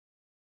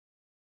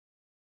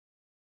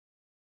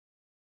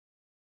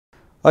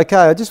Okay,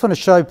 I just want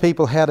to show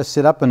people how to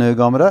set up an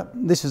ergometer.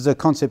 This is a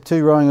Concept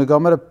 2 rowing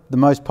ergometer, the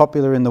most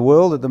popular in the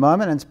world at the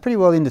moment, and it's pretty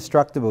well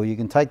indestructible. You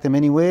can take them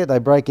anywhere. They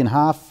break in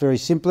half very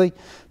simply.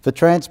 For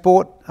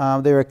transport,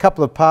 there are a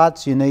couple of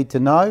parts you need to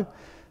know.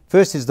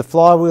 First is the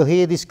flywheel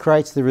here. This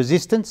creates the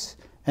resistance,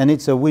 and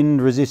it's a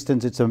wind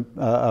resistance. It's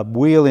a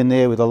wheel in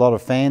there with a lot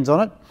of fans on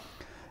it.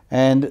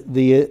 And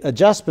the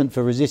adjustment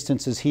for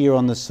resistance is here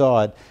on the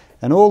side.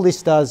 And all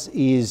this does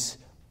is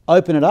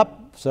open it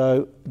up,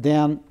 so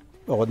down,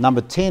 or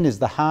number 10 is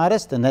the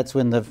hardest, and that's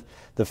when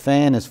the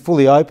fan is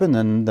fully open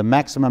and the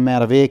maximum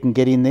amount of air can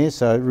get in there,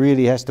 so it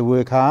really has to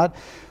work hard.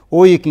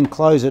 Or you can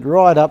close it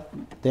right up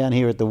down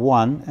here at the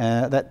 1.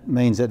 That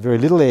means that very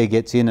little air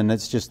gets in, and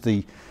it's just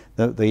the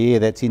air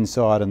that's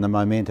inside and the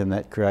momentum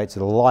that creates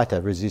a lighter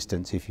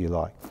resistance, if you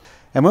like.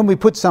 And when we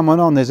put someone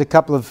on, there's a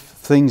couple of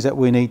things that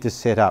we need to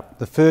set up.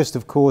 The first,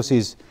 of course,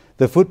 is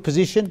the foot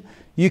position.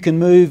 You can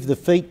move the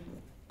feet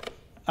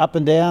up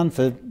and down,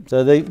 so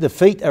the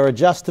feet are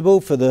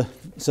adjustable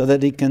so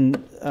that it can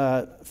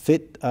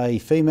fit a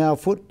female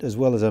foot as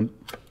well as a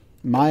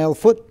male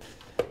foot.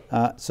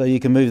 So you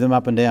can move them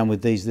up and down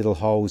with these little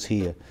holes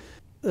here.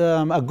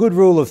 A good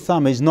rule of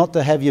thumb is not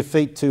to have your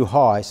feet too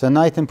high. So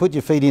Nathan, put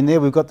your feet in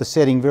there. We've got the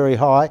setting very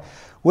high.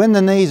 When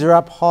the knees are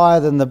up higher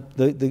than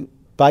the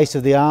base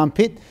of the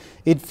armpit,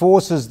 it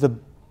forces the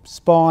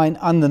spine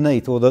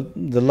underneath, or the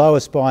lower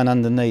spine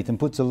underneath, and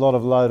puts a lot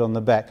of load on the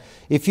back.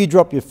 If you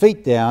drop your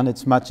feet down,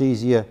 it's much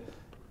easier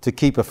to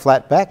keep a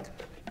flat back,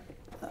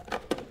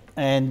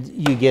 and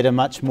you get a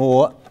much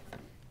more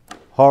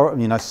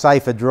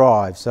safer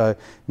drive. So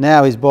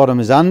now his bottom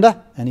is under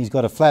and he's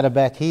got a flatter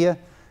back here,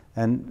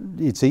 and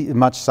it's a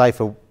much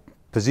safer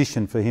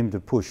position for him to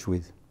push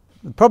with.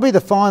 Probably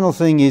the final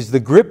thing is the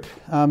grip.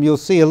 You'll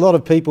see a lot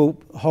of people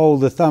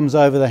hold the thumbs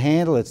over the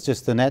handle. It's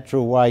just the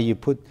natural way you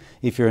put,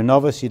 if you're a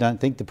novice, you don't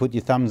think to put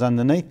your thumbs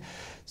underneath.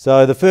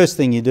 So the first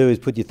thing you do is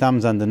put your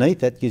thumbs underneath.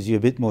 That gives you a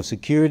bit more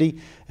security.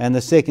 And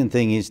the second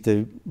thing is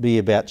to be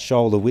about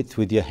shoulder width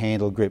with your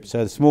handle grip.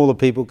 So the smaller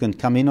people can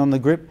come in on the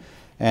grip,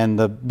 and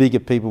the bigger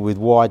people with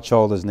wide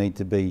shoulders need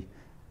to be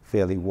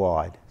fairly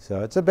wide.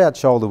 So it's about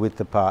shoulder width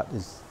apart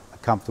is a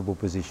comfortable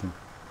position.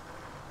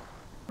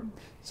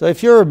 So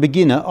if you're a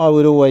beginner, I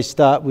would always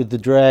start with the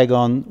drag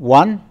on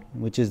 1,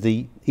 which is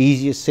the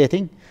easiest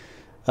setting.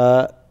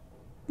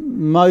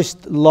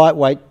 Most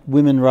lightweight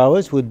women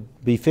rowers would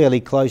be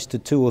fairly close to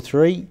 2 or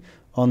 3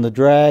 on the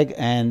drag,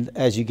 and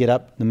as you get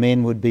up, the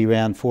men would be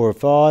around 4 or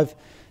 5,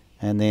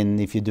 and then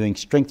if you're doing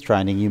strength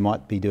training, you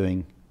might be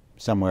doing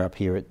somewhere up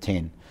here at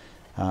 10.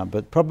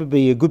 But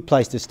probably a good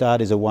place to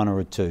start is a 1 or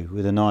a 2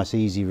 with a nice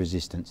easy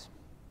resistance.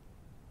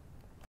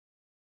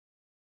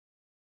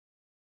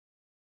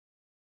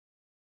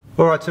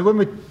 Alright, so when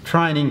we're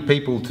training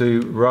people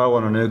to row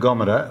on an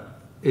ergometer,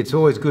 it's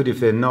always good if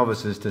they're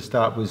novices to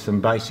start with some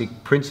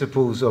basic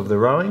principles of the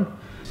rowing.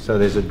 So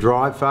there's a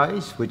drive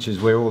phase, which is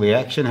where all the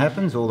action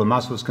happens, all the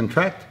muscles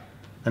contract,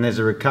 and there's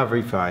a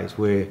recovery phase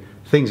where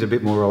things are a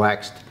bit more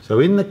relaxed. So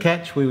in the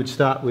catch we would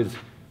start with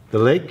the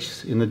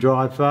legs in the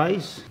drive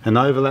phase and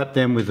overlap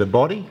them with the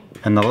body,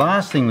 and the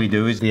last thing we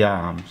do is the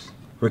arms.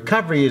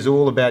 Recovery is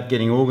all about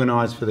getting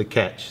organised for the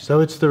catch, so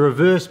it's the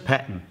reverse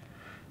pattern.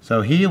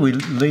 So here we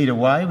lead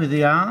away with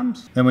the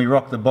arms, then we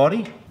rock the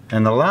body,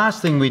 and the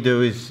last thing we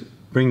do is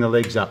bring the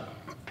legs up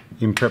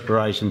in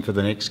preparation for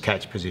the next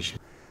catch position.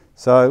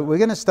 So we're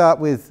going to start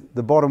with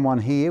the bottom one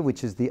here,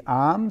 which is the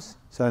arms.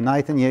 So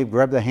Nathan, you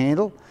grab the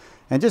handle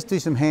and just do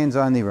some hands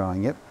only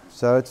rowing, yep.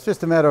 So it's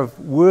just a matter of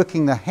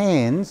working the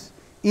hands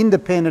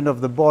independent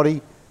of the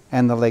body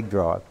and the leg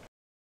drive.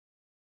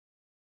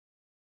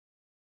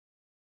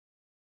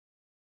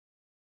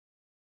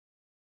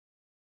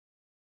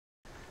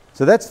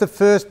 So that's the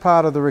first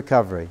part of the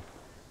recovery.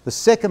 The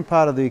second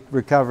part of the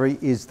recovery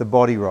is the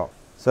body rock.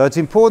 So it's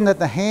important that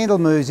the handle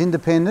moves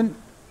independent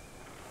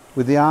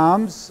with the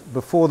arms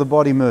before the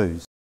body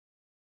moves.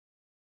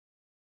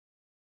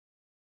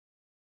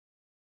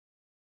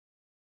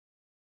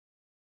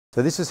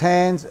 So this is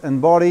hands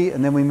and body,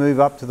 and then we move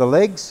up to the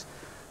legs.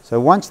 So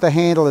once the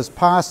handle is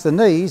past the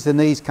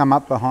knees come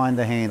up behind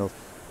the handle,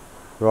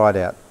 right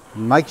out.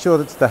 Make sure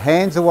that the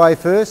hands away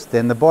first,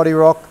 then the body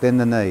rock, then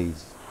the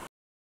knees.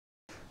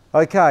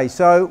 Okay,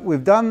 so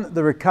we've done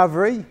the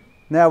recovery.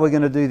 Now we're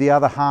going to do the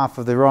other half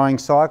of the rowing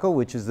cycle,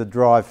 which is the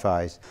drive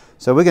phase.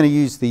 So we're going to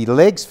use the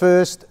legs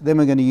first, then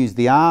we're going to use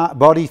the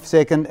body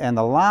second, and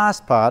the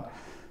last part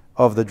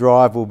of the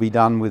drive will be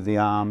done with the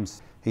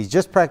arms. He's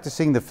just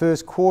practicing the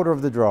first quarter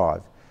of the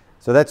drive.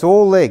 So that's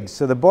all legs.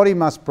 So the body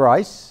must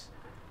brace.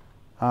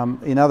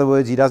 In other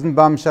words, he doesn't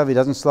bum shove, he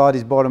doesn't slide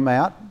his bottom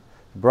out.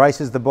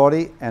 Braces the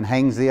body and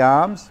hangs the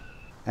arms.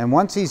 And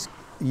once he's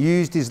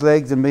used his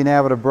legs and been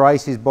able to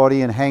brace his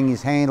body and hang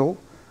his handle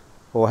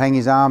or hang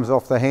his arms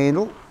off the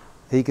handle,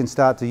 he can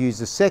start to use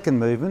the second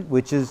movement,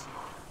 which is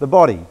the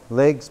body,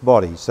 legs,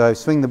 body. So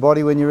swing the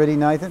body when you're ready,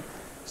 Nathan.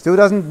 Still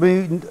doesn't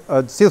move,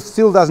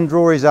 still doesn't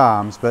draw his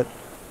arms, but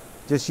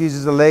just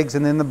uses the legs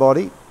and then the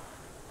body.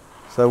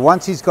 So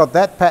once he's got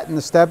that pattern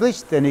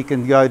established, then he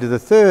can go to the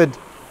third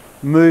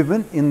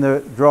movement in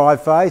the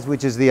drive phase,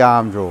 which is the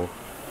arm draw.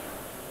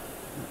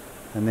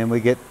 And then we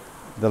get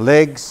the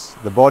legs,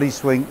 the body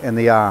swing and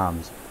the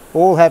arms,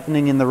 all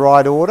happening in the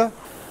right order.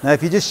 Now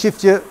if you just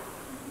shift your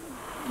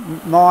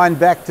mind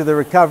back to the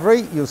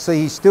recovery, you'll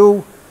see he's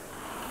still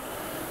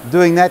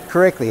doing that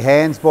correctly.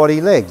 Hands,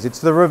 body, legs. It's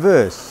the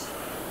reverse.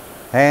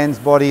 Hands,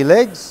 body,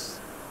 legs,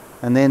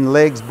 and then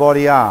legs,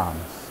 body,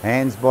 arms.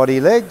 Hands, body,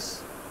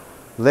 legs,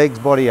 legs,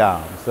 body,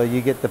 arms. So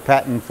you get the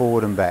pattern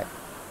forward and back.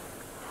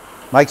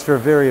 Makes for a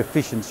very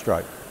efficient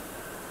stroke.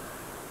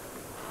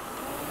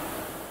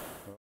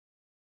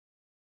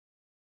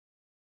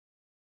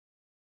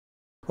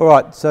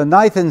 Alright, so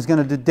Nathan's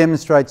going to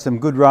demonstrate some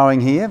good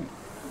rowing here.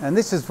 And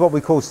this is what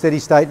we call steady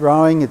state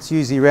rowing. It's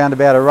usually around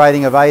about a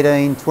rating of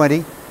 18,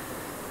 20.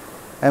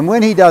 And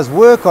when he does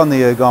work on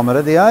the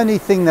ergometer, the only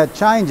thing that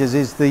changes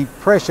is the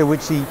pressure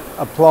which he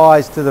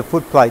applies to the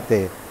foot plate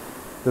there.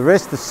 The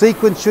rest, the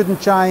sequence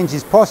shouldn't change,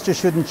 his posture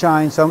shouldn't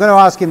change. So I'm going to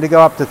ask him to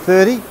go up to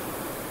 30,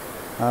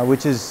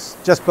 which is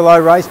just below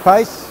race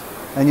pace.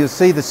 And you'll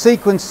see the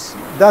sequence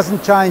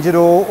doesn't change at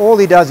all. All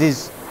he does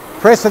is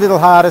press a little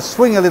harder,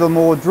 swing a little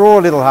more, draw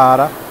a little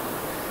harder,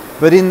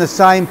 but in the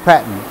same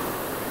pattern.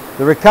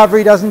 The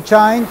recovery doesn't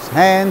change,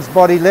 hands,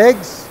 body,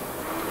 legs,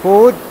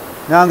 forward.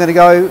 Now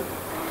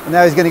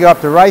he's going to go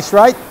up to race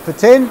rate for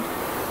 10.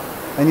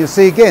 And you'll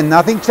see again,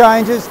 nothing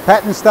changes,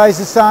 pattern stays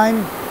the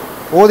same.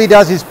 All he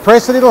does is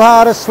press a little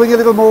harder, swing a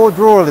little more,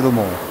 draw a little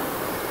more.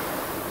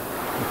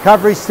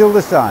 Recovery's still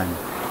the same.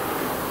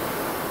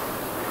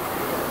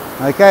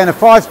 Okay, and a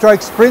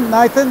 5-stroke sprint,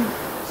 Nathan,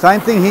 same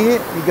thing here.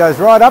 He goes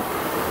right up,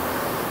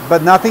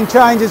 but nothing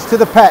changes to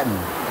the pattern.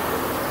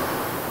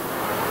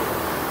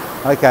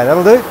 Okay,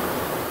 that'll do.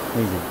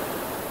 Easy.